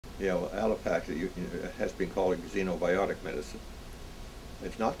Yeah, well, allopathy has been called xenobiotic medicine.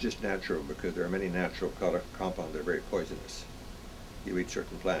 It's not just natural, because there are many natural compounds that are very poisonous. You eat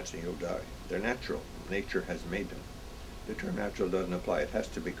certain plants and you'll die. They're natural. Nature has made them. The term natural doesn't apply. It has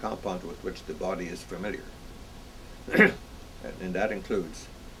to be compounds with which the body is familiar. And that includes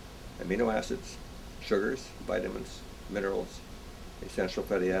amino acids, sugars, vitamins, minerals, essential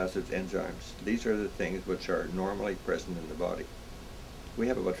fatty acids, enzymes. These are the things which are normally present in the body. We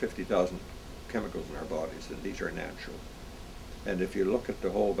have about 50,000 chemicals in our bodies, and these are natural. And if you look at the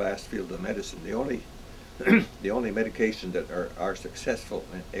whole vast field of medicine, the only the only medications that are successful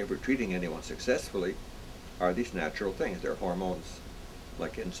in ever treating anyone successfully are these natural things. They're hormones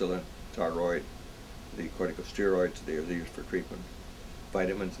like insulin, thyroid, the corticosteroids they are used for treatment,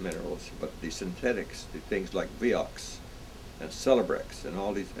 vitamins, minerals, but the synthetics, the things like Vioxx and Celebrex and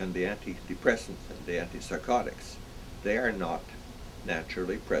all these, and the antidepressants and the antipsychotics, they are not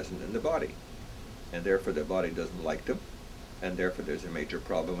naturally present in the body, and therefore the body doesn't like them, and therefore there's a major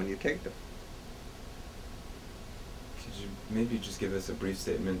problem when you take them. Could you maybe just give us a brief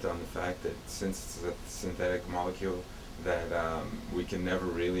statement on the fact that since it's a synthetic molecule, that we can never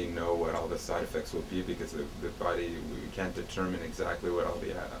really know what all the side effects will be, because the body, we can't determine exactly what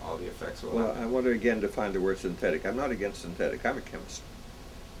all the effects will Well, have? I want to again define the word synthetic. I'm not against synthetic. I'm a chemist.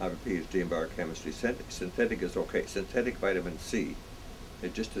 I have a PhD in biochemistry. Synthetic is okay. Synthetic vitamin C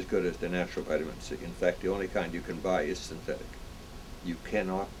is just as good as the natural vitamin C. In fact, the only kind you can buy is synthetic. You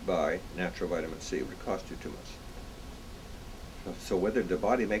cannot buy natural vitamin C. It would cost you too much. So whether the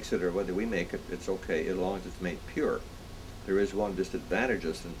body makes it or whether we make it, it's okay as long as it's made pure. There is one disadvantage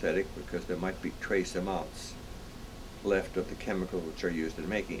of synthetic, because there might be trace amounts left of the chemicals which are used in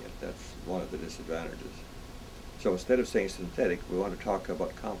making it. That's one of the disadvantages. So instead of saying synthetic, we want to talk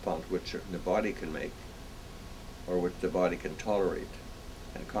about compounds which the body can make, or which the body can tolerate,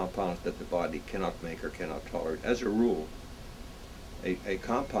 and compounds that the body cannot make or cannot tolerate. As a rule, a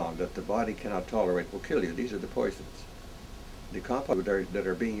compound that the body cannot tolerate will kill you. These are the poisons. The compounds that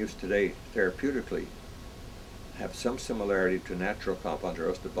are being used today therapeutically have some similarity to natural compounds, or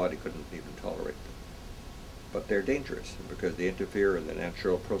else the body couldn't even tolerate them. But they're dangerous because they interfere in the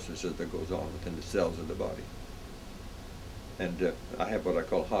natural processes that goes on within the cells of the body. And I have what I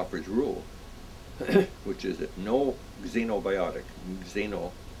call Hoffer's rule, which is that no xenobiotic,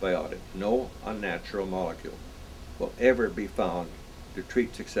 no unnatural molecule will ever be found to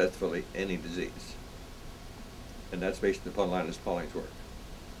treat successfully any disease. And that's based upon Linus Pauling's work.